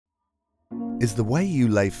Is the way you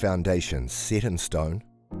lay foundations set in stone?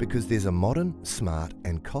 Because there's a modern, smart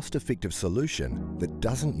and cost-effective solution that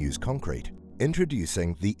doesn't use concrete.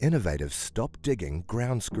 Introducing the innovative Stop Digging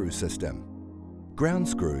ground screw system. Ground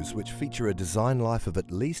screws, which feature a design life of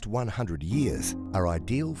at least 100 years, are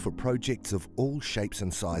ideal for projects of all shapes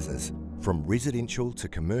and sizes, from residential to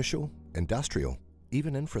commercial, industrial,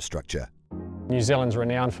 even infrastructure. New Zealand's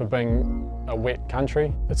renowned for being a wet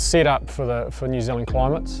country. It's set up for New Zealand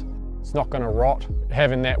climates. It's not going to rot.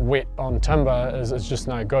 Having that wet on timber is just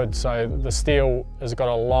no good, so the steel has got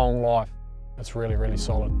a long life. It's really, really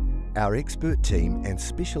solid. Our expert team and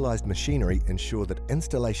specialised machinery ensure that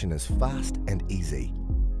installation is fast and easy.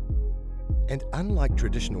 And unlike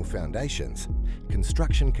traditional foundations,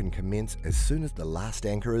 construction can commence as soon as the last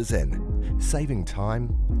anchor is in, saving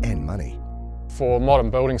time and money. For modern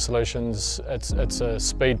building solutions, it's a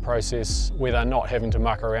speed process where they're not having to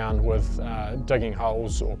muck around with digging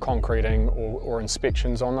holes or concreting or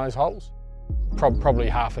inspections on those holes. Probably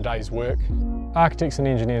half a day's work. Architects and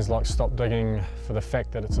engineers like Stop Digging for the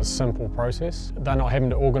fact that it's a simple process. They're not having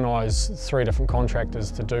to organise 3 different contractors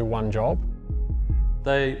to do one job.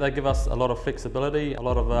 They give us a lot of flexibility. A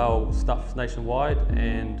lot of our stuff's nationwide,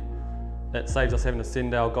 and that saves us having to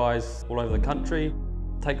send our guys all over the country.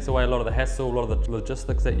 Takes away a lot of the hassle, a lot of the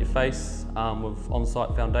logistics that you face with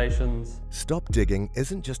on-site foundations. Stop Digging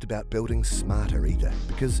isn't just about building smarter either,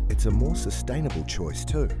 because it's a more sustainable choice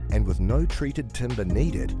too. And with no treated timber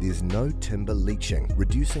needed, there's no timber leaching,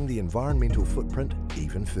 reducing the environmental footprint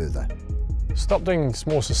even further. Stop Digging's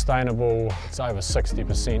more sustainable. It's over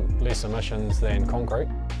 60% less emissions than concrete.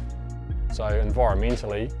 So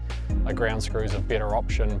environmentally, a ground screw is a better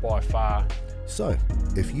option by far. So,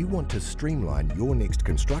 if you want to streamline your next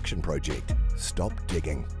construction project, stop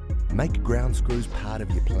digging. Make ground screws part of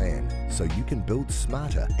your plan so you can build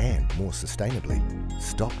smarter and more sustainably.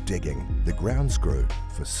 Stop Digging, the ground screw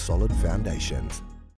for solid foundations.